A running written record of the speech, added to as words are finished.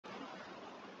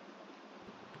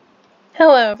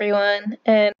Hello everyone,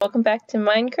 and welcome back to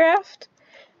Minecraft.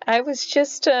 I was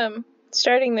just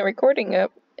starting the recording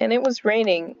up, and it was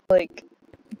raining like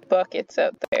buckets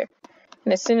out there.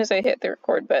 And as soon as I hit the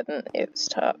record button, it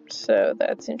stopped, so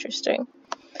that's interesting.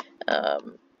 I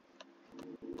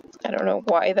don't know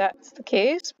why that's the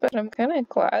case, but I'm kind of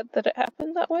glad that it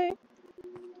happened that way.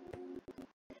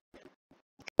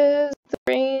 Because the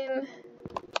rain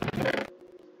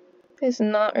is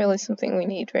not really something we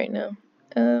need right now.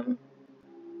 I'm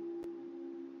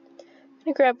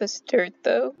gonna grab this dirt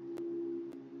though.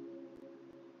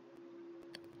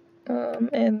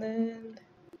 And then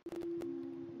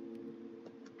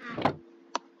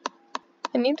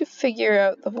I need to figure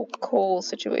out the whole coal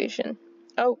situation.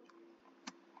 Oh,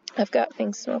 I've got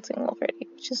things smelting already,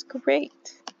 which is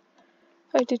great.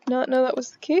 I did not know that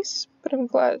was the case, but I'm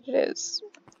glad it is.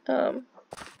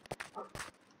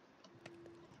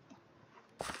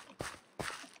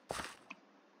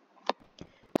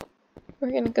 We're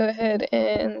gonna go ahead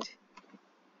and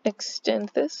extend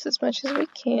this as much as we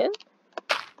can.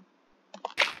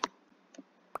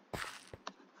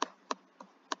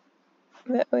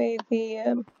 That way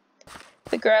the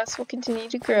grass will continue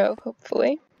to grow,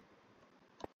 hopefully.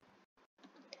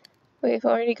 We've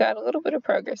already got a little bit of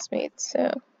progress made,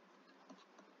 so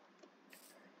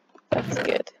that's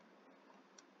good.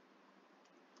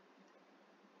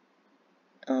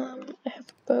 I have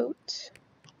a boat.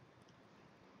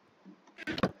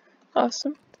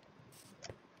 Awesome.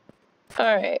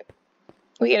 Alright,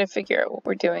 we gotta figure out what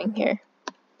we're doing here.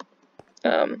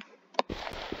 Alright,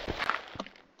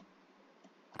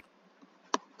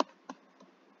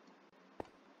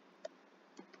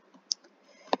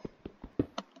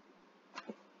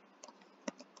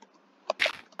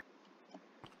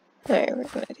 we're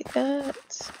gonna do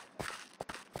that.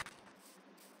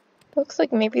 Looks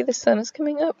like maybe the sun is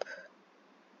coming up,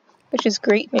 which is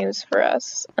great news for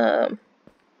us.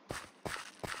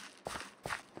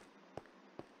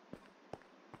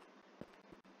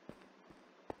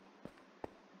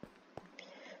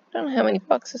 I don't know how many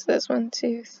boxes this. 1,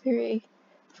 2, 3,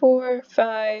 4,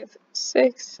 5,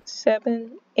 6,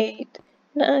 7, 8,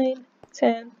 9,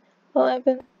 10,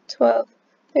 11, 12,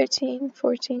 13,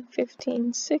 14,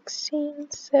 15, 16,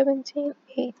 17,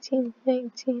 18,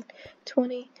 19,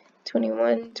 20,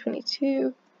 21,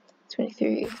 22,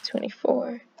 23,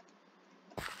 24,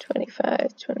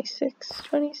 25, 26,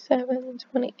 27,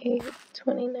 28,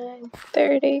 29,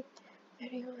 30,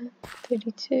 31,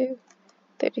 32,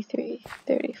 33,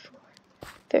 34,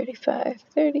 35,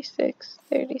 36,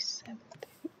 37,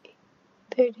 38,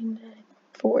 39,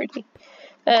 40.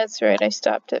 That's right, I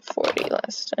stopped at 40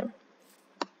 last time.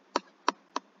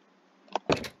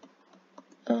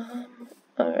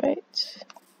 Alright.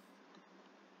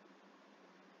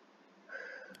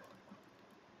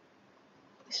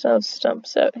 We still have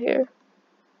stumps out here.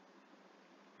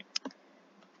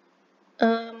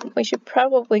 We should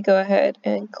probably go ahead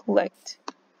and collect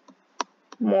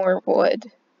more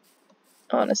wood,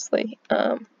 honestly.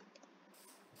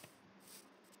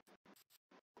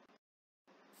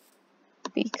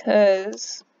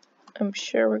 Because I'm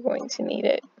sure we're going to need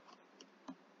it.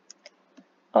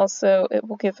 Also, it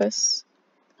will give us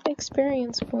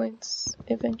experience points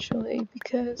eventually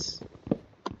because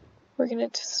we're going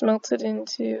to smelt it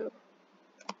into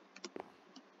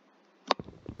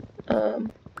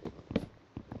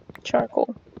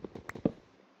charcoal,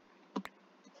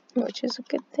 which is a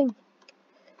good thing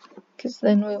because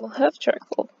then we will have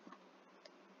charcoal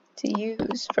to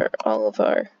use for all of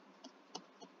our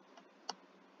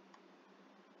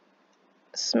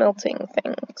smelting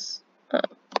things,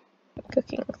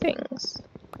 cooking things.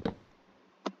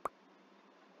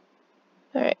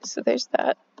 Alright, so there's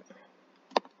that.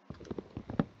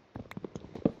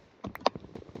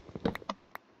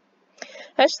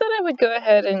 I just thought I would go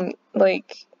ahead and,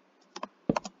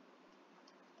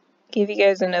 give you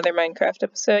guys another Minecraft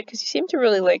episode, because you seem to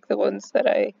really like the ones that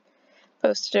I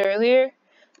posted earlier.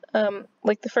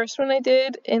 Like the first one I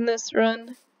did in this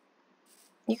run,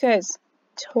 you guys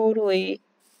totally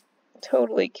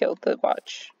killed the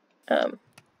watch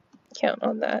count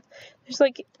on that. There's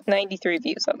like 93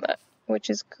 views on that, which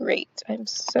is great. I'm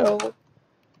so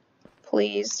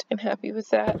pleased and happy with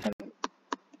that. I'm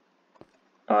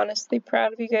honestly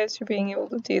proud of you guys for being able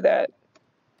to do that.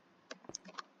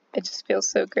 It just feels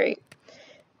so great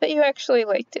that you actually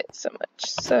liked it so much.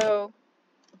 So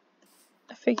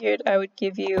I figured I would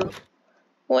give you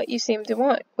what you seem to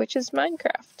want, which is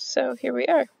Minecraft. So here we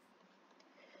are.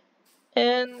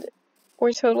 And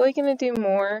we're totally going to do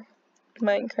more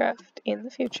Minecraft in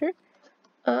the future.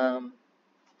 I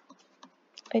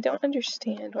don't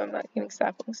understand why I'm not getting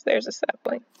saplings. There's a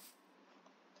sapling.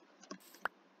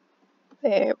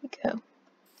 There we go.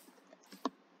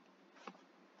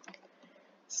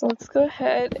 So let's go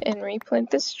ahead and replant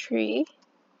this tree.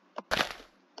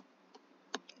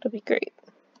 It'll be great.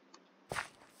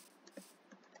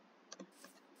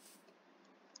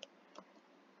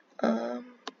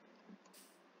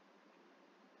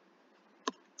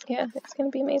 Yeah, it's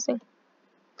gonna be amazing.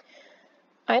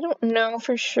 I don't know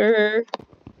for sure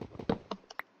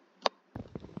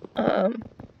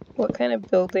what kind of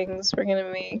buildings we're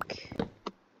gonna make,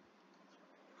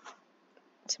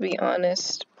 to be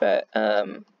honest, but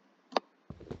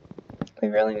we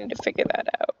really need to figure that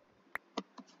out.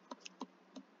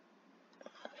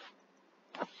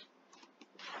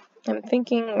 I'm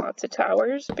thinking lots of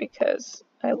towers because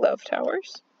I love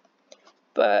towers,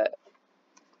 but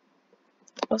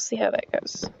we'll see how that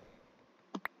goes.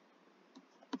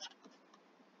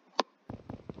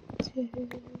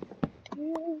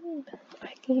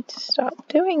 I need to stop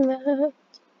doing that.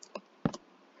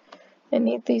 I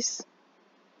need these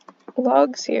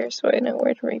logs here so I know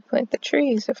where to replant the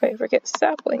trees if I ever get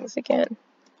saplings again.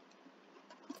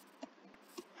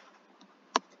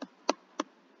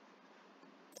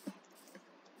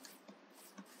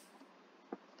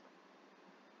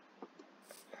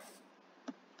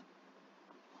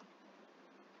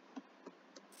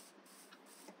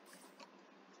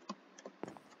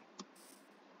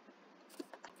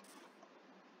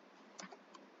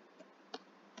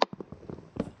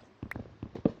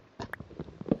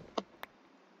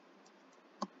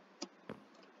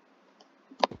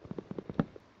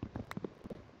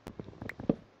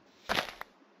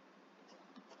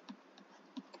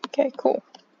 Okay, cool.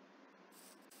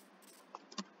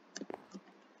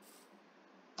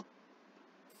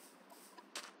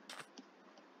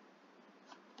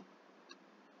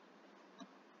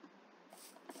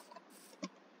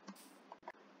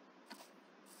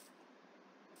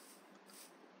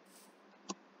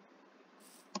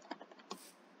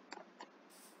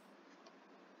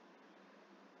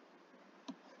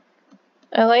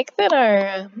 I like that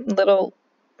our little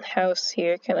house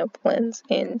here kind of blends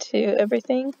into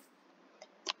everything.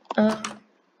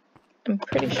 I'm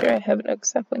pretty sure I have an oak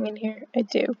sapling in here. I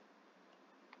do.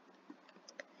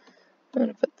 I'm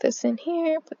gonna put this in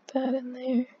here, put that in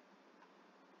there.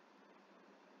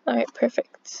 Alright,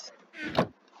 perfect. Do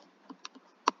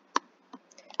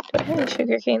I have any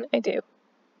sugarcane? I do.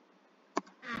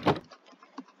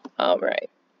 Alright.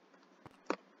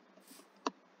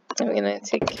 I'm gonna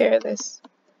take care of this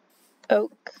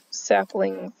oak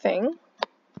sapling thing.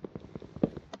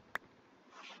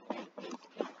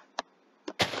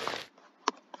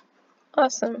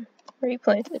 Awesome.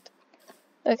 Replanted.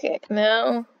 Okay,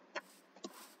 now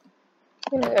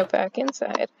I'm gonna go back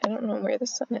inside. I don't know where the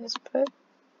sun is, but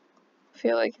I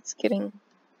feel like it's getting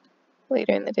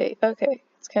later in the day. Okay,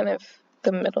 it's kind of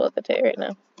the middle of the day right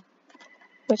now,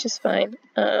 which is fine.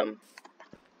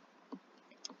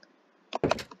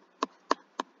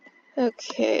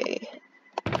 Okay.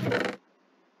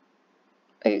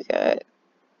 We got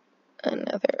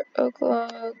another oak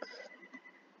log.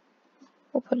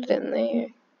 We'll put it in there,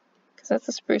 because that's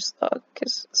a spruce log,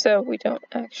 so we don't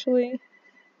actually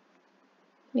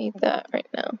need that right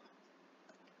now.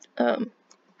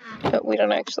 But we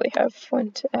don't actually have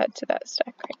one to add to that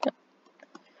stack right now.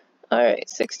 Alright,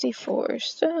 64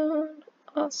 stone.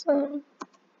 Awesome.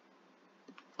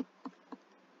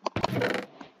 I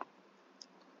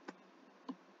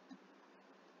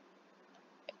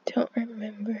don't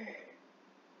remember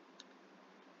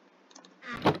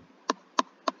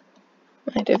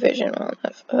my division well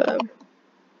enough.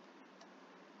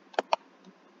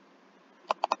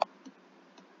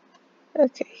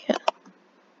 Okay, yeah.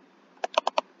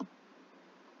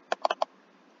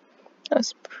 I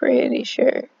was pretty sure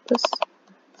it was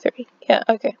 3. Yeah,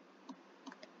 okay.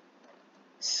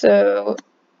 So,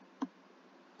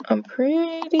 I'm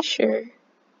pretty sure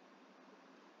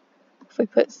if we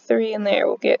put 3 in there,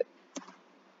 we'll get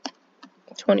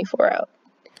 24 out.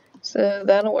 So,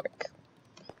 that'll work.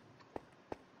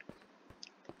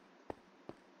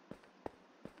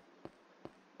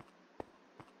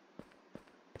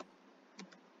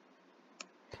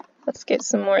 Let's get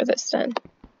some more of this done.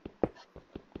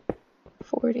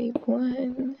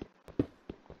 41.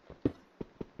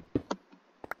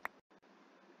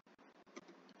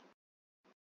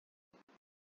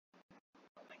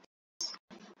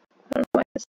 I don't know why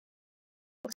this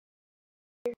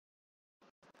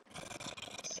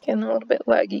is getting a little bit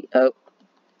laggy. Oh,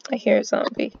 I hear a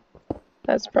zombie.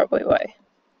 That's probably why.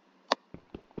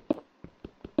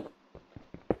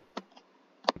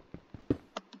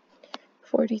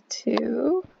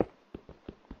 $42,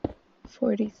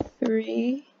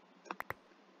 43,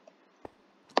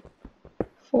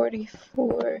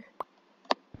 44,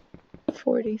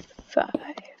 45.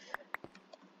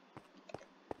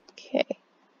 Okay.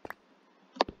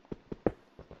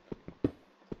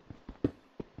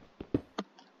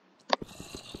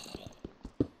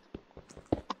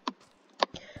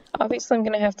 Obviously, I'm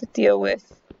gonna have to deal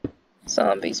with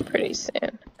zombies pretty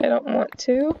soon. I don't want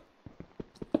to,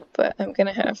 but I'm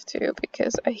gonna have to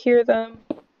because I hear them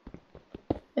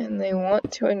and they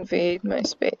want to invade my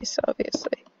space,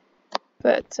 obviously.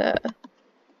 But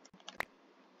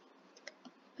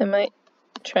I might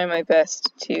try my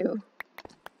best to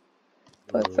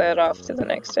put that off to the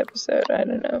next episode. I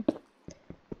don't know.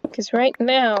 Because right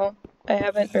now, I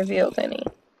haven't revealed any.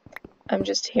 I'm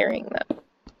just hearing them.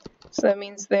 So that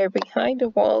means they're behind a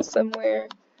wall somewhere,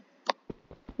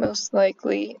 most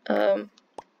likely.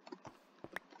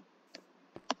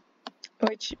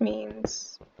 Which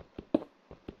means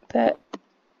that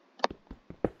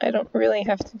I don't really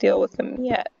have to deal with them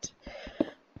yet.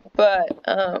 But,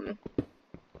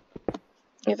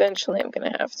 eventually I'm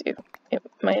gonna have to. It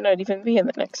might not even be in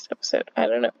the next episode. I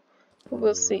don't know.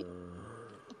 We'll see.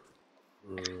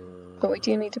 But we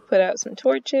do need to put out some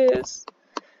torches.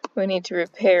 We need to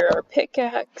repair our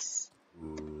pickaxe.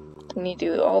 We need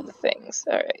to do all the things.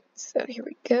 Alright, so here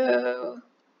we go.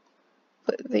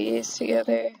 Put these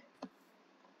together.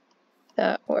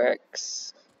 That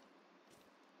works.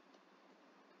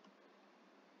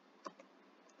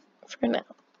 For now.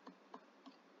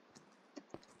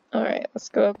 Alright, let's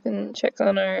go up and check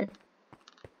on our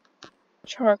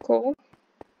charcoal.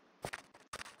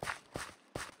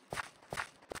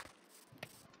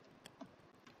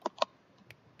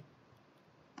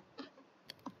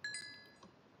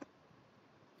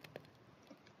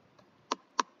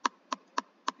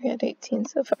 We had 18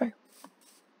 so far.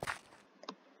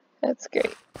 That's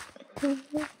great.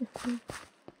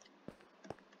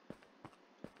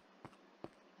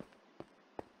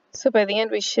 So by the end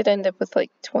we should end up with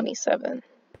like 27,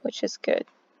 which is good.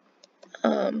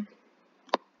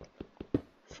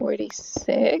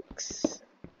 46,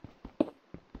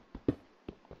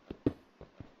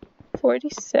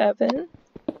 47,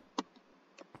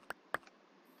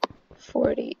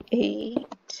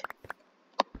 48,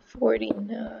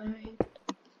 49,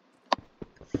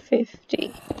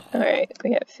 50. Alright,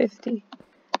 we have 50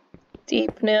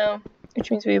 deep now, which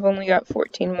means we've only got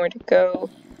 14 more to go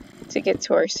to get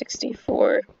to our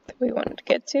 64 that we wanted to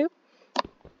get to.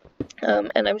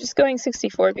 And I'm just going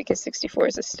 64 because 64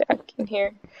 is a stack in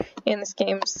here in this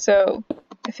game, so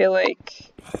I feel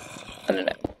like, I don't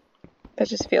know, that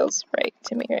just feels right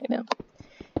to me right now.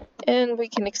 And we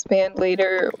can expand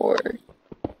later or,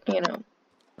 you know,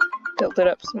 build it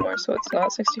up some more so it's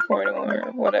not 64 anymore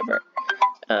or whatever.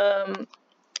 I'm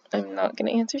not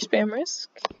going to answer spam risk,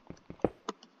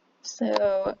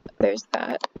 so there's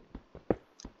that.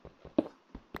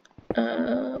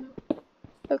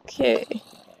 Okay.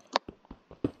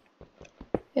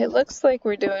 It looks like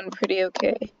we're doing pretty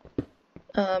okay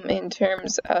in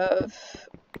terms of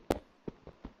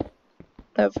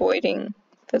avoiding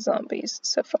the zombies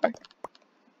so far.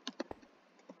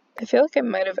 I feel like I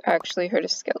might have actually heard a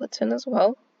skeleton as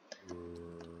well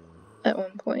at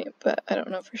one point, but I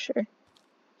don't know for sure.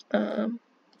 But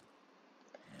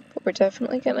we're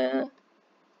definitely gonna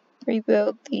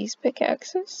rebuild these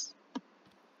pickaxes.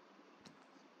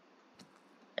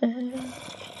 And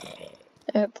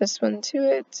add this one to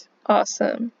it.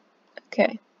 Awesome.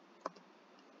 Okay.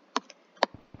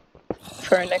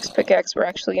 For our next pickaxe, we're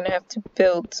actually going to have to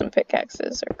build some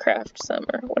pickaxes, or craft some,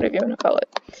 or whatever you want to call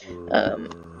it.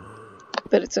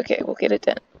 But it's okay, we'll get it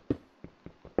done.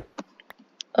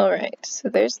 Alright, so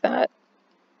there's that.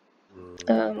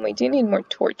 We do need more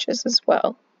torches as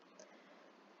well.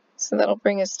 So that'll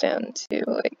bring us down to,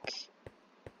 like,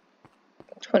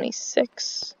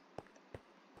 26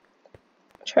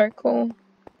 charcoal.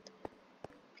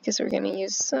 Because we're going to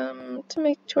use some to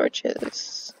make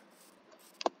torches.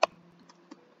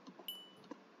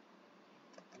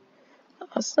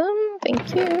 Awesome,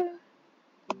 thank you.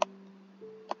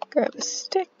 Grab a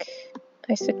stick.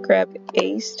 I said grab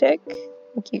a stick.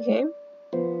 Thank you, game.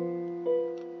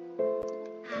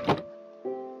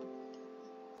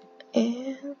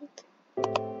 And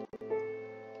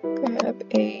grab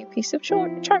a piece of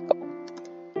charcoal.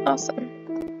 Awesome.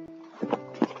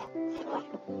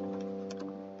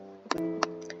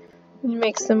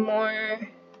 Make some more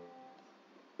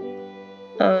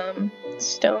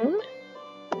stone.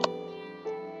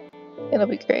 It'll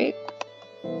be great.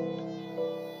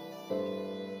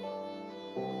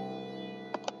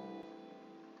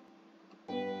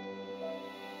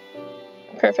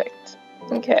 Perfect.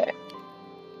 Okay.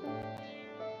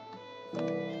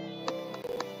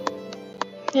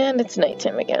 And it's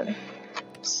nighttime again,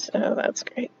 so that's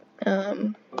great.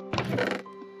 I'm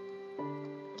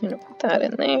gonna put that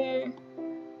in there.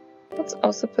 Let's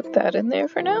also put that in there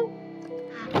for now.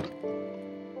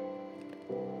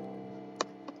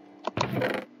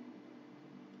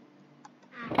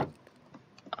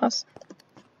 Awesome.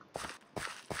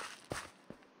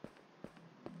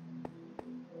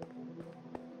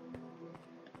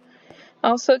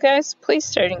 Also, guys, please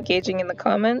start engaging in the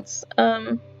comments.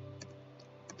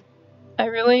 I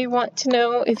really want to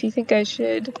know if you think I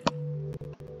should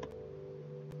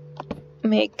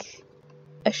make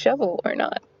a shovel or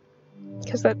not,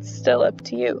 because that's still up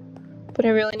to you. But I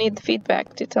really need the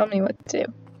feedback to tell me what to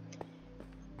do,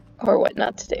 or what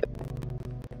not to do.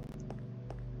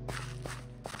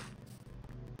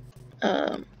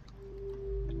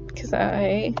 Because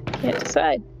I can't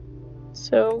decide.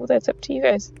 So that's up to you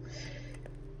guys.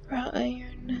 Raw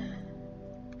iron.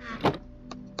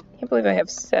 Can't believe I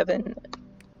have 7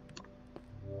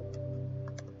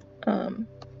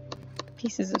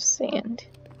 pieces of sand.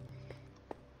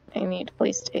 I need at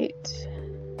least 8.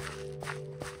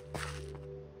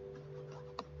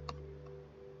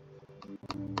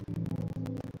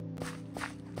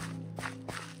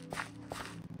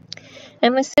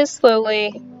 And this is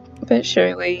slowly but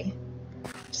surely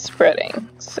spreading,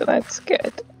 so that's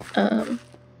good.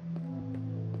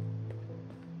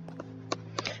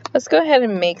 Let's go ahead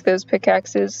and make those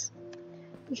pickaxes,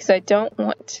 because I don't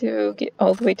want to get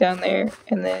all the way down there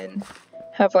and then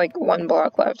have like 1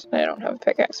 block left and I don't have a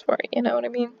pickaxe for it, you know what I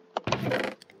mean?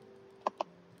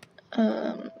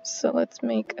 So let's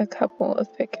make a couple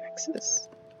of pickaxes.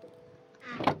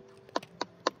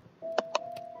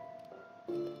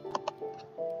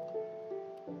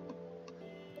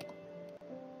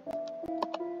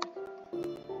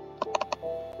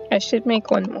 I should make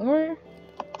 1 more,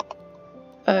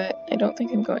 but I don't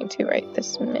think I'm going to right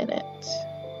this minute.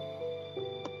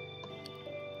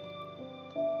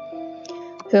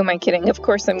 Who am I kidding? Of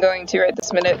course I'm going to right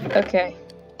this minute. Okay.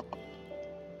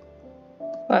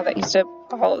 Wow, that used up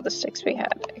all of the sticks we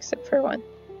had, except for 1.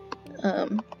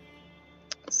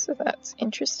 So that's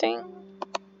interesting.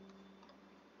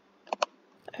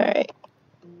 Alright.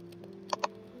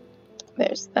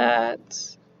 There's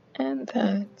that, and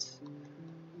that.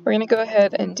 We're gonna go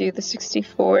ahead and do the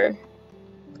 64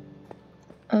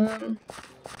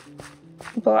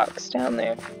 blocks down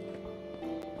there.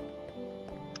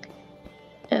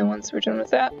 And once we're done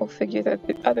with that, we'll figure the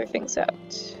other things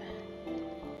out.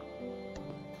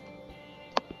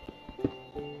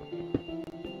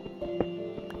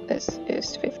 This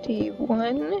is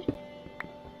 51.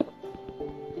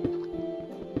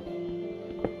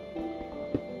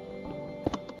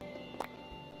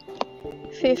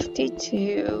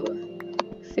 $52,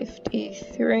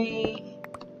 $53,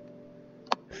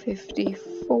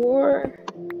 $54,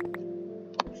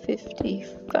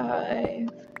 $55,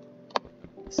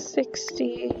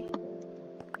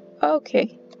 $60.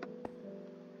 Okay.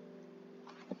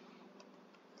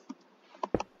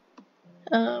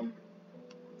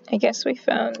 I guess we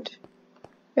found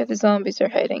where the zombies are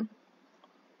hiding.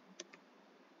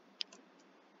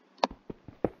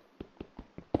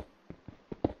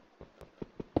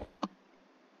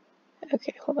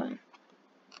 Okay, hold on.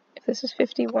 If this is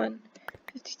 51,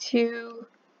 52,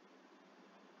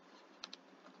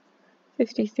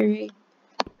 53,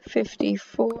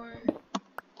 54,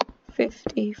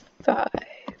 55,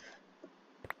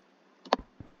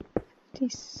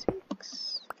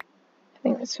 56. I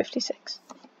think that's 56.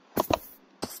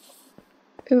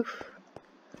 Oof.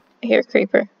 I hear a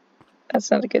creeper.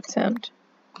 That's not a good sound.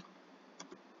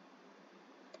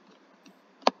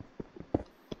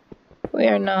 We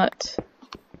are not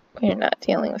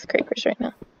dealing with creepers right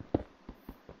now.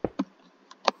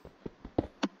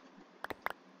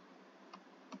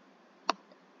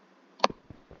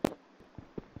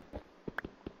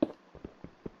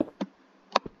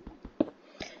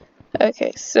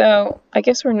 Okay, so I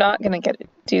guess we're not gonna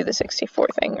do the 64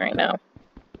 thing right now.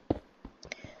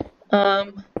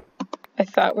 I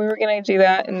thought we were gonna do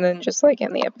that and then just like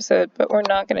end the episode, but we're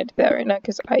not gonna do that right now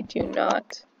because I do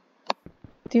not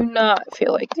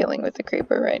feel like dealing with the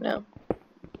creeper right now.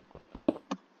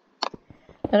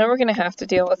 I know we're gonna have to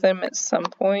deal with him at some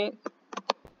point,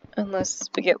 unless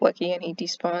we get lucky and he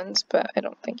despawns, but I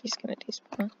don't think he's gonna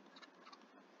despawn.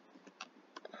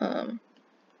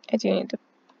 I do need to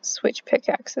switch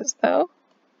pickaxes though.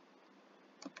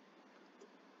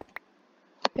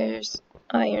 There's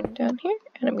iron down here,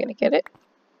 and I'm gonna get it.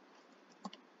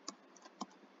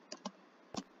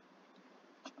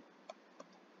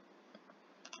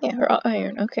 Yeah, raw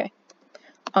iron, okay.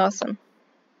 Awesome.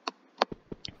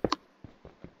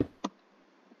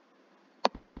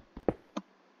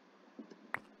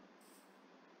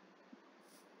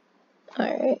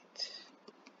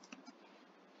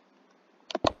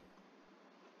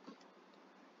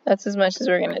 That's as much as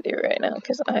we're going to do right now,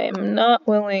 because I am not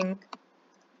willing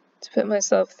to put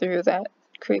myself through that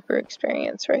creeper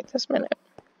experience right this minute.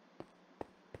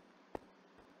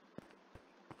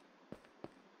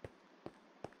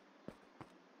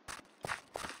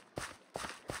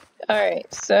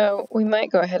 Alright, so we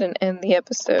might go ahead and end the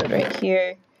episode right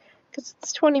here, because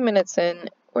it's 20 minutes in.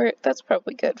 That's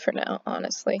probably good for now,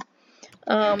 honestly.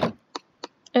 And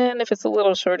if it's a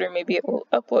little shorter, maybe it will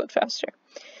upload faster.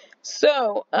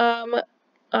 So,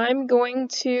 I'm going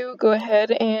to go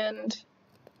ahead and...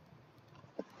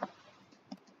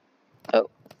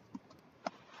 Oh.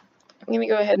 I'm going to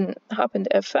go ahead and hop into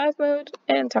F5 mode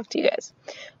and talk to you guys.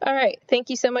 Alright,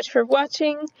 thank you so much for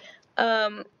watching.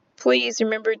 Please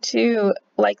remember to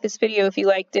like this video if you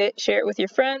liked it, share it with your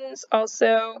friends.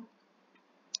 Also,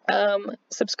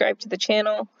 subscribe to the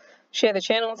channel, share the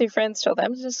channel with your friends, tell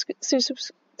them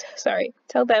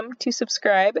to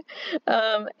subscribe,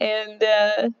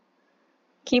 and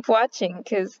keep watching,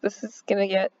 because this is gonna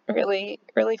get really,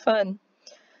 really fun.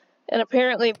 And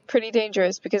apparently pretty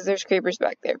dangerous, because there's creepers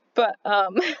back there. But,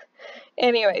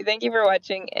 anyway, thank you for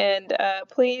watching, and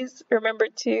please remember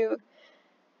to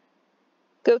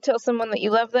go tell someone that you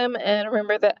love them, and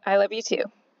remember that I love you too.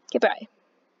 Goodbye.